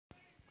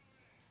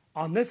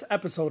On this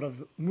episode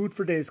of Mood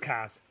for Days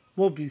cast,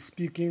 we'll be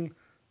speaking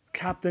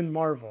Captain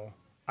Marvel.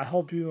 I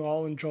hope you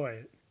all enjoy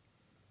it.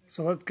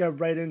 So let's get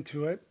right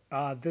into it.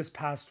 This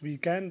past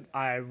weekend,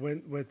 I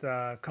went with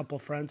a couple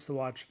friends to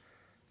watch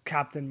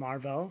Captain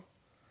Marvel.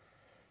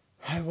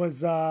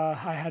 I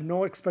had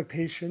no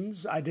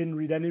expectations. I didn't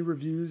read any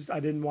reviews. I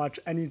didn't watch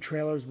any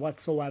trailers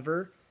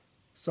whatsoever.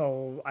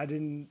 So I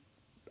didn't.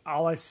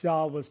 All I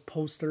saw was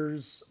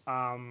posters.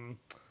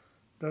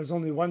 There was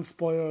only one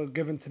spoiler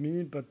given to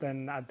me, but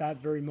then at that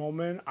very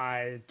moment,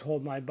 I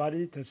told my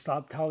buddy to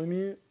stop telling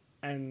me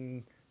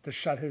and to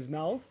shut his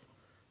mouth,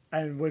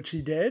 and which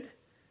he did.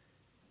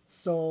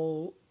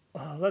 So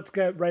let's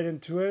get right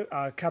into it.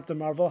 Captain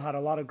Marvel had a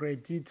lot of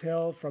great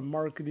detail from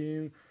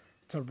marketing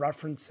to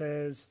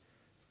references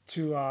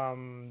to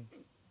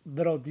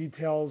little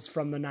details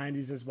from the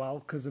 90s as well,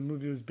 because the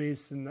movie was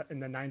based in the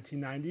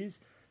 1990s,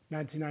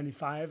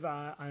 1995.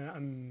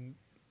 I'm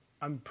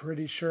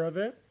pretty sure of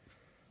it.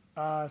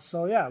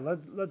 So yeah,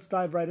 let's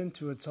dive right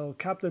into it. So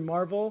Captain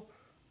Marvel,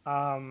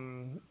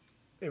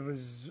 it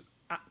was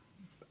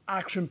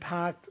action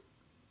packed,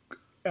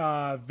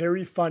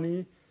 very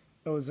funny.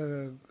 It was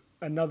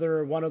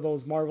another one of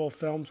those Marvel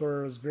films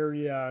where it was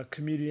very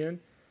comedian,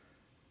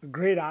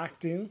 great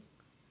acting,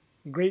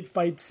 great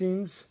fight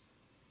scenes,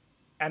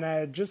 and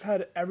I just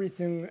had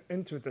everything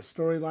into it. The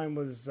storyline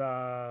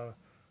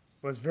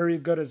was very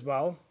good as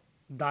well.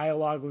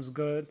 Dialogue was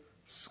good.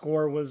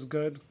 Score was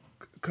good.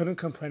 Couldn't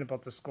complain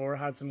about the score.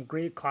 Had some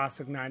great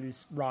classic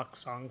 90s rock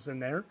songs in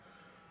there.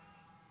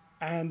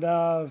 And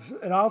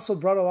it also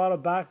brought a lot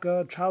of back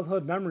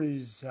childhood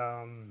memories.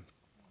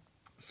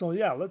 So,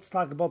 yeah, let's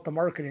talk about the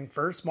marketing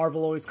first.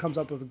 Marvel always comes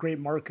up with great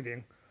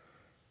marketing.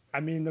 I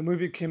mean, the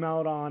movie came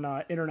out on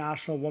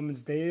International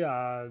Women's Day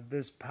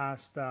this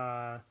past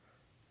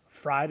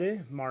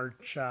Friday,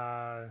 March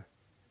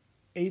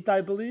 8th,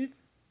 I believe.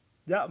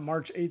 Yeah,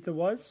 March 8th it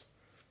was.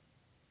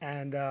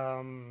 And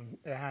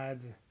it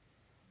had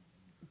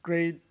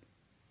great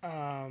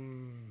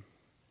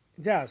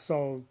yeah,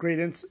 so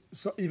great.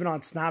 So even on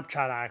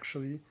Snapchat,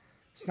 actually,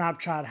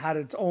 Snapchat had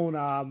its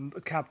own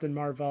Captain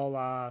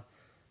Marvel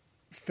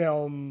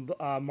film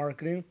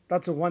marketing.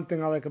 That's the one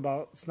thing I like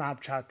about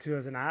Snapchat too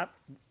as an app.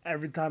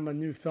 Every time a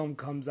new film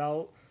comes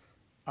out,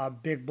 a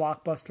big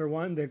blockbuster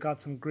one, they got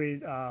some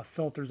great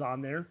filters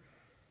on there.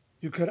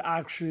 You could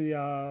actually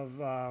have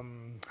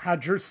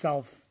had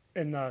yourself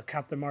in the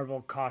Captain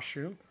Marvel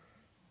costume,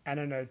 and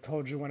then it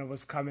told you when it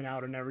was coming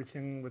out and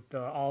everything with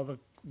all the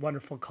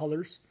wonderful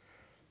colors.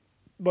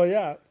 But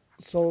yeah,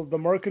 so the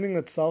marketing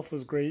itself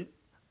was great.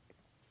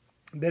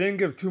 They didn't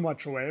give too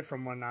much away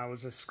from when I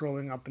was just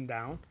scrolling up and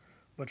down,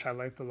 which I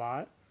liked a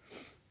lot.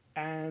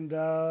 And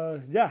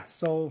yeah,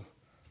 so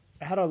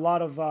it had a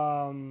lot of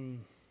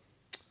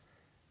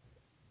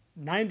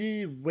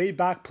 90 way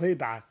back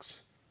playbacks.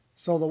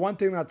 So the one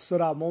thing that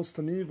stood out most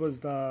to me was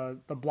the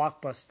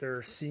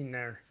blockbuster scene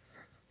there.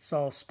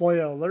 So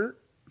spoiler alert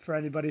for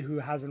anybody who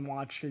hasn't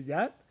watched it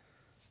yet.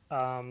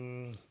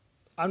 Um,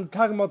 I'm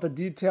talking about the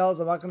details.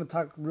 I'm not going to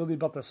talk really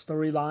about the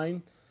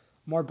storyline,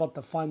 more about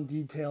the fun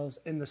details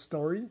in the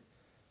story.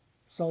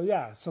 So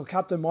yeah, so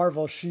Captain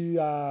Marvel, she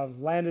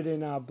landed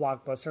in a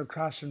Blockbuster,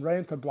 crashing right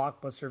into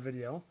Blockbuster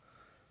Video.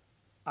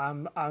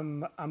 I'm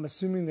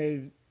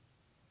assuming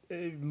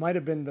it might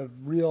have been the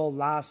real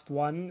last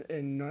one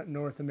in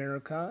North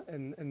America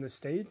in the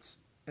States,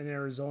 in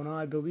Arizona,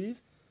 I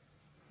believe.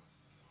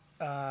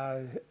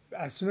 Uh,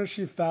 as soon as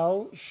she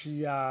fell,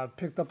 she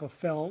picked up a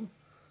film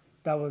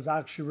that was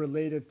actually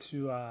related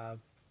to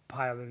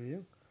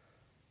piloting.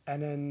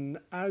 And then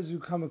as you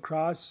come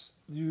across,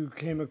 you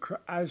came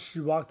across as she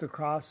walked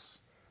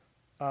across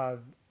uh,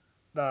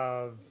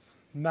 the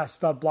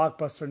messed up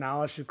blockbuster.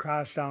 Now, as she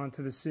crashed down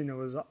into the scene, it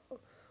was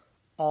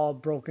all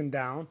broken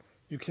down.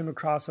 You came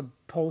across a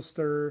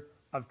poster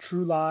of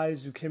True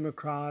Lies. You came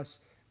across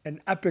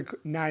an epic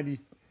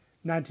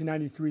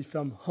 1993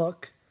 film,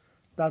 Hook.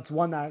 That's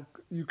one that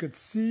you could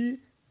see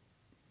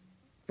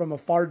from a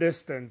far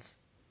distance.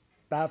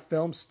 That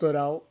film stood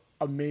out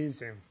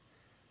amazing.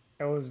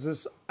 It was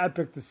just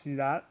epic to see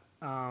that.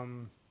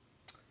 And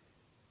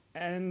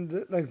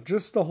like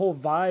just the whole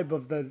vibe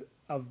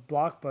of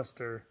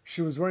Blockbuster.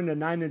 She was wearing a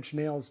Nine Inch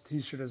Nails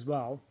T-shirt as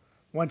well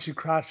when she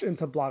crashed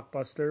into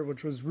Blockbuster,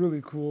 which was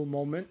really cool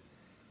moment.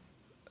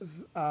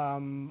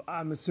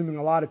 I'm assuming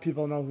a lot of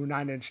people know who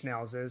Nine Inch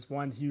Nails is.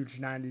 One huge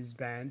 '90s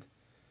band,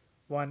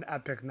 one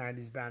epic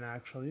 '90s band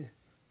actually.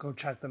 Go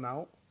check them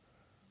out.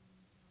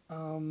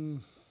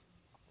 Um,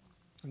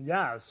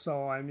 yeah,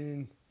 so I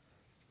mean,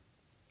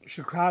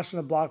 she crashed in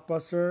a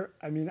Blockbuster.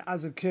 I mean,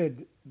 as a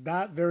kid,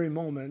 that very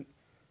moment,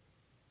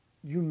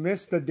 you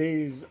miss the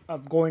days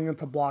of going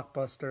into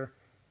Blockbuster.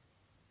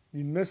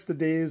 You miss the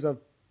days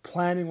of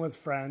planning with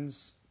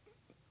friends,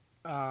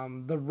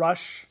 the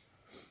rush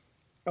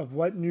of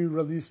what new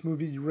release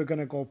movie you were going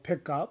to go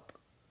pick up,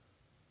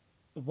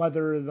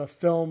 whether the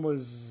film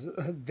was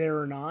there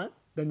or not.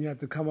 Then you had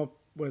to come up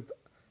with,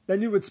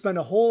 then you would spend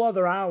a whole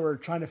other hour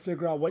trying to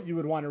figure out what you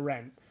would want to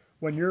rent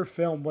when your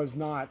film was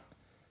not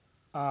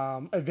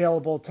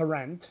available to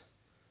rent.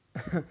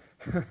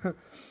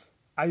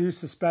 I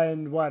used to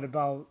spend what,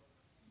 about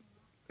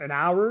an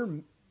hour,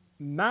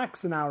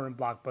 max an hour in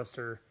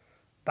Blockbuster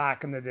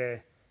back in the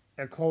day.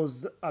 It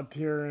closed up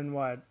here in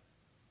what,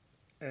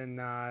 in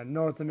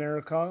North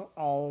America.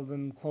 All of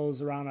them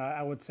closed around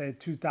I would say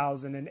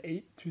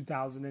 2008,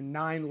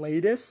 2009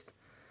 latest.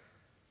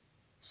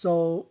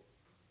 So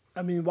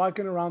I mean,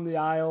 walking around the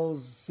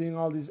aisles, seeing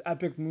all these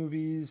epic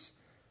movies,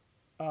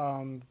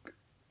 um,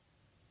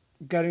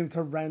 getting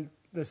to rent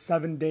the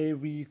 7-day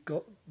week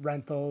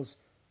rentals,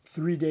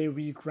 3-day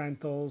week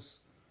rentals.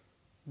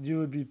 You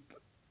would be,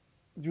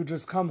 you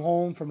just come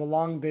home from a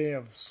long day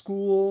of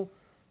school.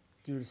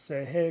 You would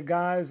say, "Hey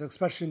guys,"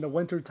 especially in the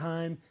winter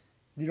time.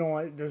 You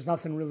don't. There's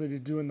nothing really to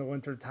do in the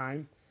winter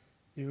time.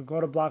 You would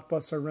go to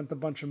Blockbuster, rent a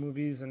bunch of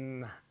movies,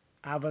 and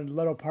have a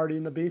little party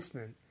in the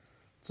basement.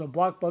 So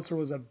Blockbuster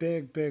was a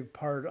big, big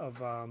part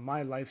of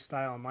my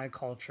lifestyle and my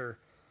culture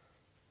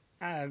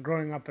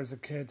growing up as a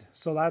kid.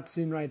 So that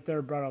scene right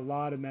there brought a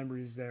lot of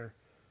memories there.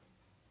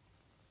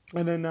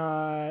 And then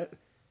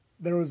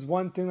there was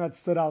one thing that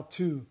stood out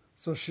too.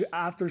 So she,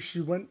 after she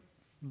went,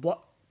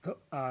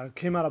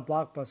 came out of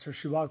Blockbuster,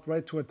 she walked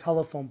right to a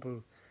telephone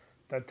booth.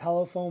 The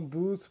telephone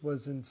booth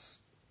was in,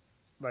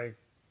 like,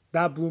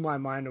 that blew my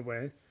mind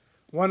away.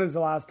 When is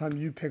the last time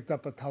you picked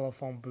up a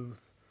telephone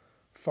booth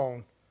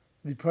phone?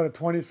 You put a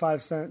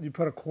 25 cent, you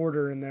put a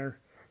quarter in there,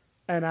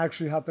 and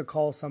actually had to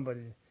call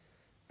somebody.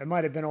 It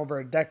might have been over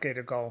a decade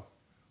ago.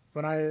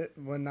 When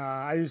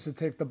I used to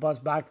take the bus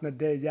back in the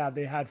day, yeah,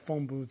 they had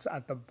phone booths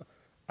at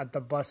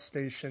the bus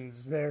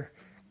stations there.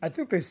 I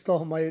think they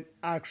still might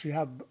actually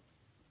have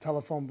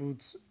telephone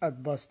booths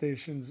at bus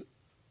stations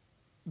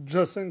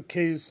just in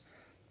case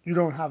you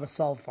don't have a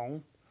cell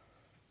phone.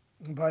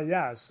 But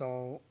yeah,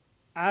 so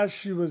as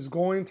she was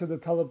going to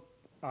the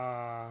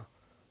uh,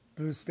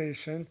 booth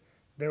station,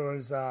 there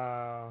was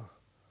a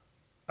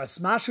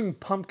Smashing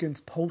Pumpkins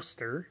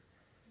poster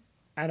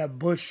and a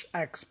Bush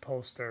X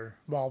poster.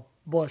 Well,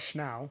 Bush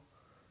now.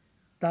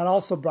 That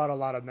also brought a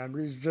lot of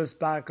memories. Just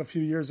back a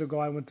few years ago,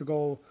 I went to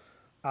go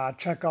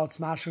check out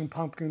Smashing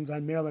Pumpkins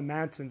and Marilyn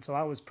Manson, so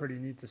that was pretty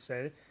neat to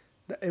say.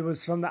 It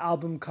was from the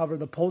album cover.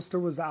 The poster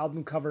was the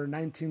album cover in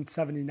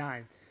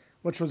 1979,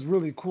 which was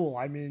really cool.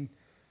 I mean,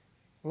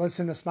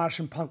 listen to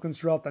Smashing Pumpkins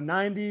throughout the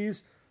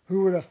 90s.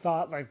 Who would have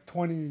thought, like,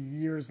 20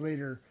 years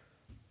later,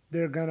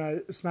 they're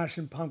gonna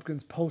Smashing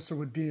Pumpkins poster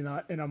would be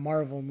in a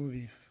Marvel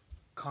movie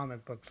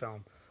comic book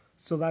film.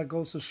 So that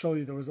goes to show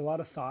you there was a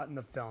lot of thought in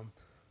the film.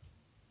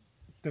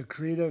 The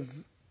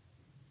creative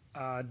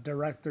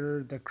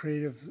director, the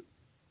creative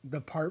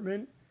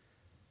department,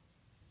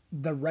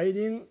 the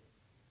writing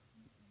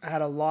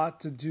had a lot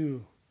to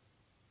do,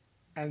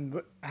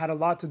 and had a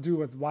lot to do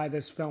with why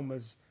this film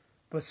was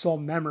so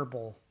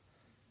memorable,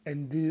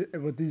 and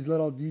with these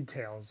little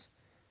details.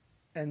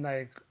 And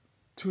like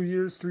 2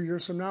 years, 3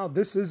 years from now,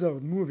 this is a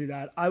movie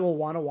that I will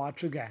want to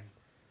watch again.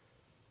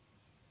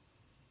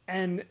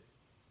 And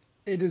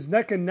it is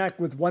neck and neck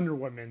with Wonder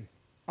Woman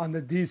on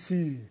the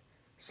DC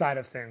side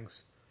of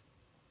things.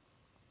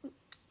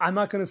 I'm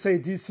not going to say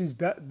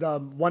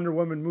the Wonder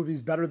Woman movie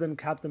is better than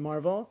Captain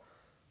Marvel.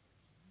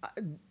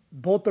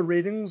 Both the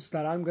ratings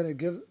that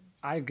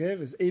I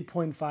give is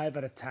 8.5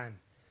 out of 10.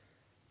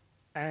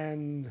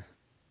 And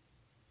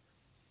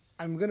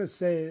I'm going to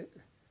say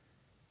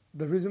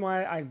the reason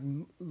why I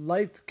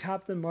liked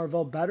Captain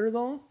Marvel better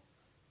though,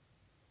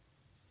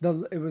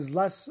 it was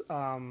less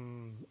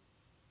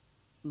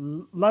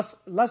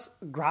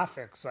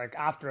graphics, like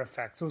After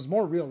Effects. It was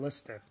more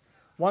realistic.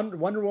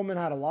 Wonder Woman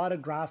had a lot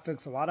of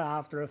graphics, a lot of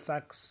After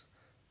Effects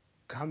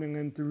coming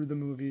in through the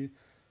movie.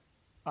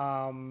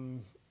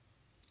 Um,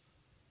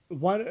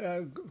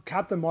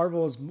 Captain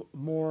Marvel was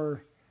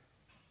more.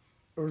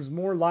 It was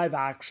more live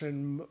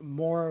action,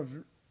 more of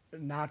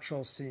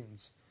natural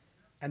scenes,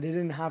 and they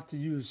didn't have to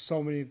use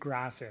so many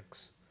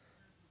graphics.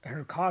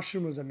 Her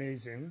costume was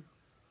amazing.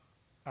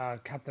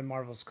 Captain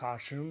Marvel's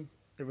costume.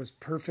 It was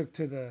perfect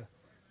to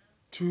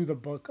the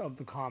book of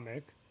the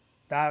comic.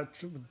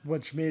 That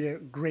which made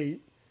it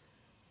great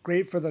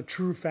for the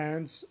true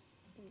fans,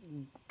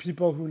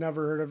 people who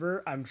never heard of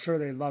her. I'm sure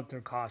they loved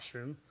her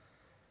costume.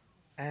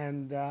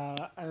 And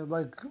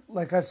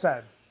like I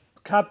said,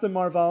 Captain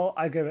Marvel,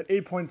 I give it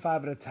 8.5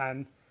 out of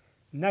 10,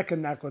 neck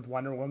and neck with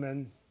Wonder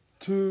Woman.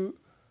 Two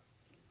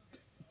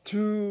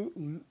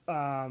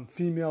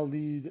female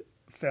lead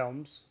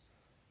films,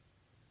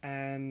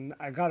 and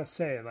I gotta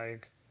say,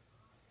 like,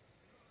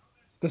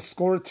 the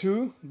score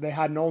too, they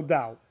had no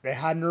doubt. They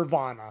had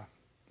Nirvana.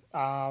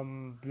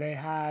 They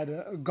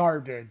had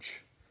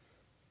Garbage.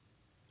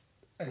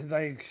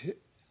 Like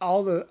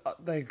all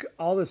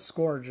the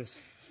score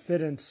just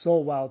fit in so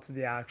well to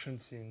the action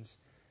scenes.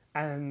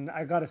 And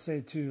I gotta say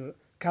too,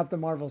 Captain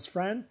Marvel's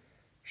friend,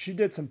 she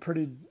did some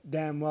pretty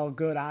damn well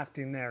good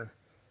acting there.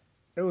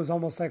 It was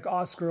almost like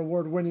Oscar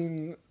award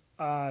winning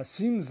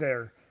scenes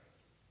there.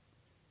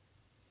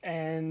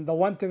 And the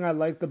one thing I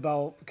liked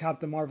about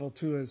Captain Marvel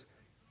too is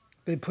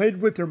they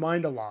played with your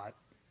mind a lot.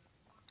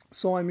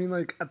 So I mean,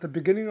 like, at the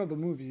beginning of the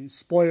movie,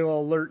 spoiler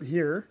alert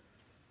here,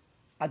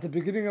 at the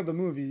beginning of the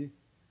movie,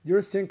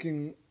 you're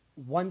thinking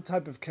one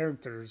type of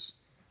characters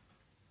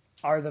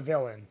are the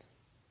villain,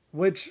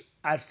 which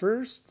at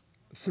first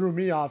threw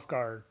me off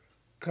guard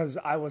because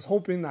I was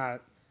hoping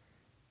that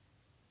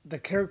the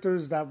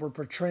characters that were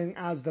portraying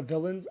as the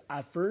villains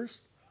at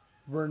first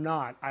were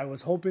not. I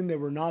was hoping they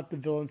were not the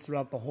villains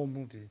throughout the whole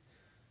movie.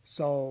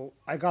 So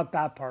I got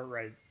that part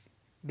right.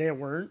 They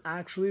weren't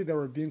actually. They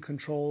were being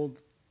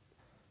controlled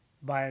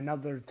by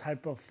another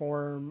type of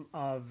form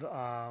of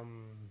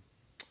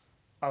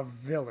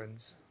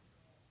villains.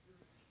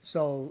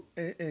 So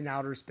in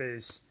outer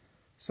space.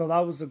 So that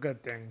was a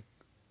good thing.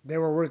 They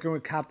were working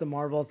with Captain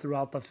Marvel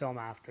throughout the film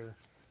after.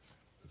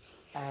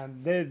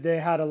 And they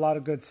had a lot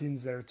of good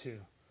scenes there too.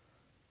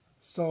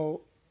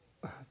 So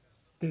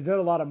they did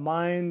a lot of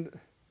mind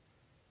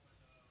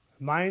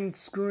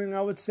screwing,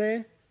 I would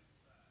say,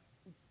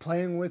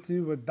 playing with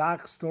you with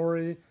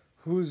backstory,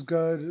 who's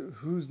good,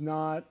 who's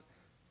not,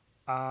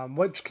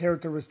 which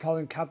character was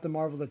telling Captain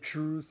Marvel the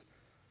truth.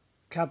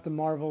 Captain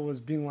Marvel was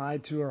being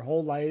lied to her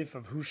whole life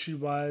of who she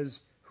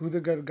was, who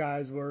the good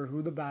guys were,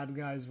 who the bad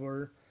guys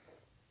were.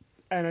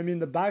 And I mean,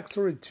 the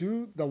backstory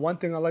too, the one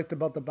thing I liked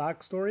about the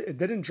backstory, it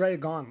didn't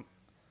drag on.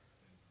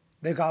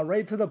 They got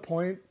right to the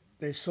point.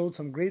 They showed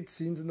some great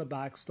scenes in the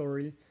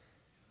backstory,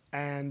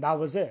 and that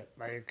was it.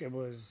 Like it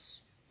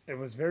was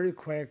very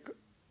quick,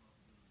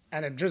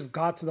 and it just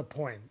got to the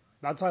point.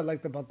 That's what I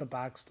liked about the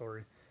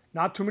backstory.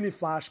 Not too many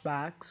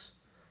flashbacks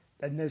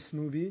in this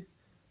movie,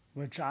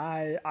 which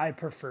I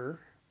prefer.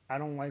 I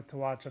don't like to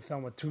watch a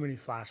film with too many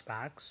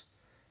flashbacks.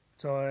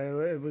 So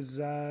it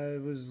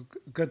was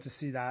good to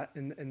see that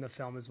in the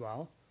film as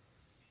well.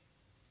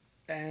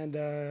 And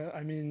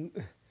I mean,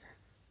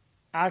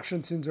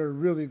 action scenes are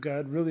really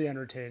good, really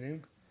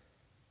entertaining.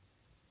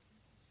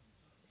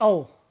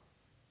 Oh,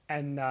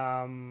 and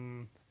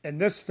in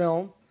this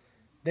film,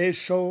 they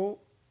show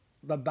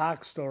the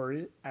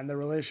backstory and the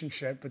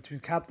relationship between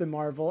Captain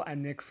Marvel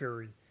and Nick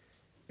Fury.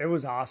 It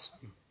was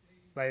awesome.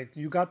 Like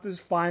you got to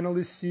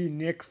finally see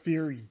Nick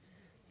Fury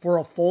for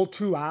a full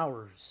 2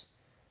 hours.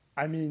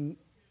 I mean,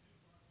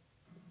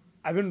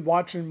 I've been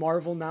watching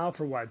Marvel now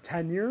for what,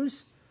 10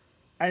 years,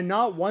 and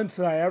not once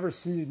did I ever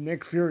see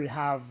Nick Fury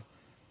have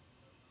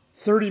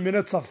 30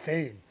 minutes of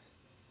fame.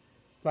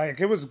 Like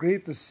it was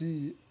great to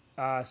see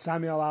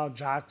Samuel L.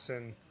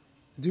 Jackson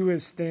do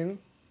his thing.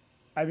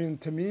 I mean,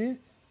 to me,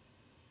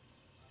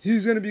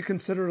 he's going to be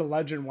considered a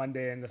legend one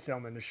day in the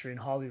film industry in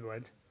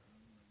Hollywood.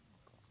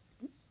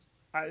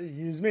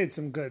 He's made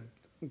some good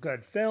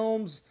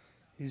films.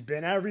 He's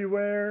been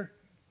everywhere.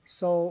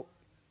 So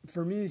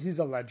for me, he's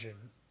a legend.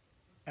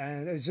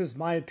 And it's just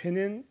my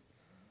opinion.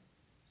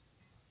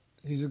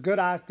 He's a good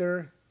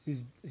actor.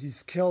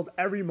 He's killed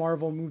every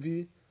Marvel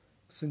movie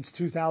since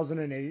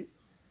 2008.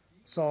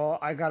 So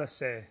I gotta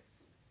say,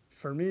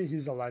 for me,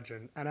 he's a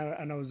legend. And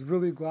I was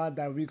really glad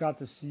that we got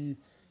to see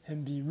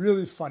him be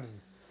really funny,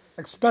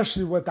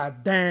 especially with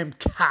that damn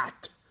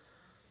cat.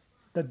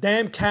 The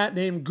damn cat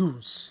named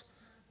Goose.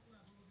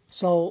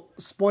 So,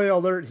 spoiler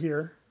alert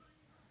here.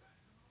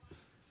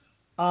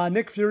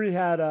 Nick Fury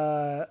had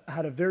a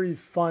very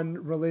fun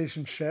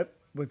relationship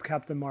with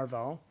Captain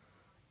Marvel,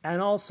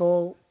 and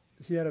also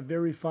he had a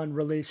very fun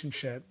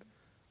relationship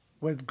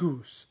with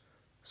Goose.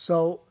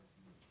 So,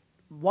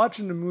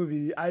 watching the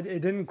movie,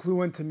 it didn't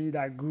clue into me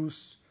that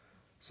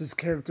Goose's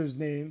character's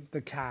name,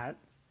 the cat,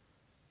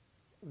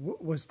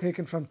 was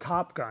taken from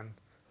Top Gun.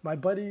 My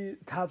buddy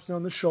taps me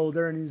on the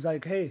shoulder and he's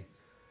like, "Hey,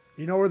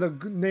 you know where the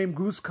name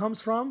Goose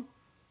comes from?"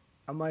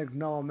 I'm like,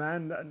 "No,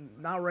 man,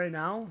 not right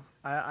now.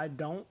 I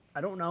don't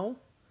know."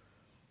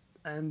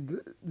 And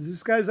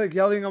this guy's like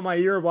yelling on my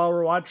ear while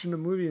we're watching the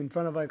movie in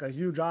front of like a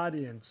huge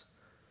audience.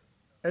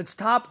 It's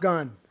Top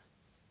Gun.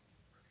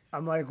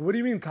 I'm like, "What do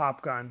you mean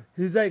Top Gun?"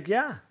 He's like,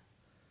 "Yeah."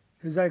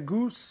 He's like,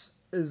 "Goose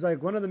is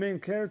like one of the main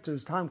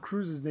characters, Tom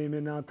Cruise's name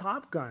in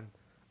Top Gun."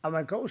 I'm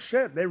like, "Oh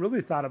shit, they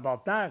really thought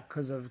about that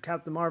because of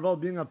Captain Marvel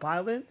being a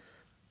pilot,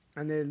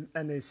 and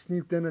they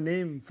sneaked in a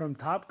name from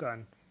Top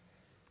Gun."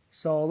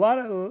 So a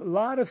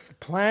lot of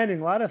planning,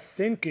 a lot of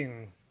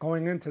thinking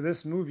going into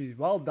this movie.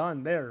 Well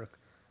done there,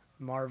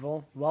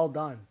 Marvel. Well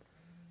done.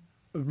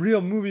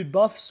 Real movie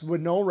buffs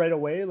would know right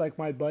away, like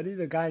my buddy.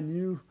 The guy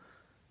knew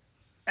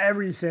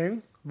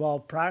everything. Well,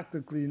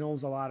 practically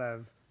knows a lot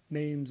of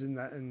names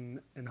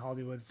in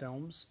Hollywood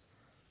films.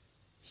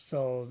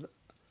 So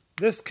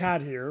this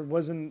cat here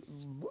wasn't.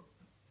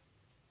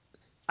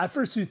 At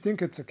first, you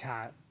think it's a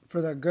cat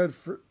for a good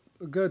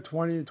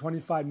 20 to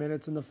 25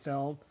 minutes in the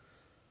film.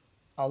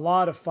 A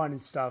lot of funny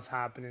stuff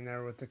happening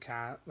there with the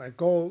cat. Like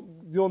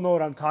you'll know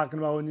what I'm talking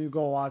about when you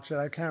go watch it.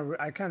 I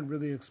can't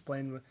really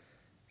explain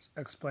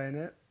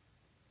it,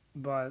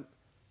 but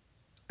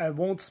I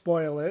won't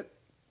spoil it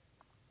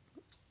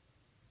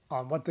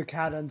on what the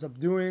cat ends up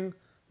doing,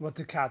 what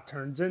the cat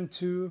turns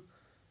into,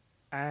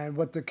 and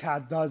what the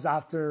cat does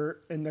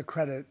after the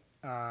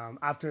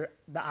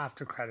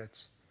after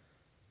credits.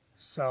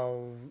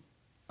 So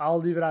I'll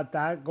leave it at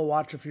that. Go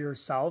watch it for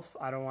yourself.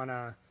 I don't want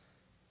to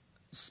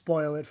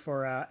spoil it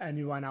for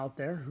anyone out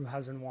there who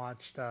hasn't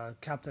watched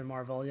Captain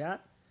Marvel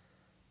yet.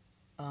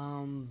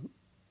 Um,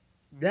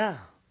 yeah,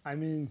 I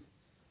mean,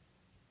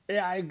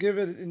 yeah, I give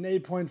it an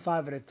 8.5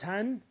 out of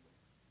 10.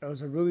 It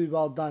was a really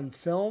well done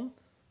film.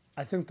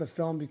 I think the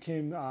film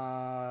became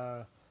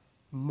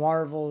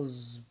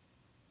Marvel's.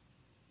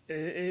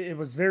 It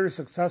was very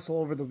successful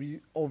over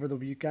the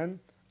weekend.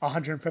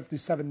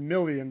 $157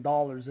 million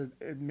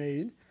it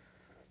made,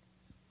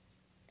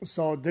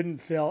 so it didn't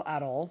fail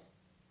at all.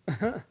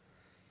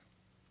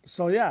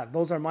 So yeah,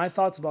 those are my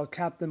thoughts about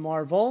Captain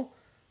Marvel.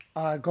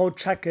 Go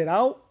check it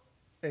out.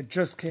 It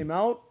just came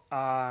out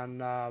on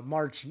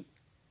March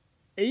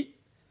 8th,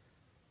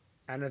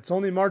 and it's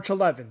only March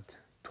 11th,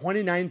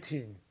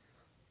 2019.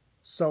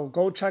 So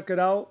go check it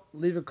out,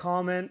 leave a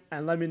comment,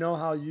 and let me know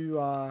how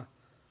you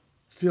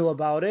feel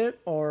about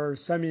it, or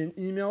send me an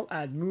email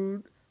at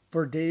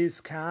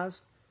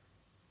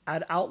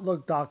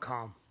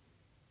moodfordayscast@outlook.com.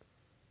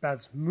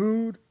 That's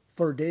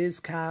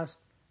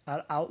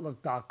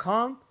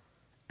moodfordayscast@outlook.com.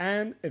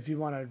 And if you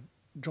want to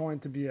join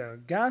to be a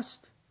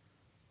guest,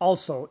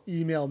 also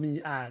email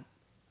me at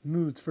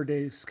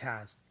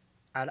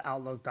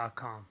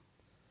moodsfordayscast@outlook.com.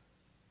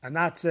 And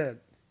that's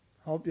it.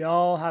 Hope you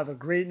all have a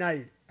great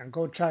night, and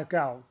go check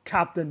out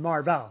Captain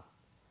Marvel.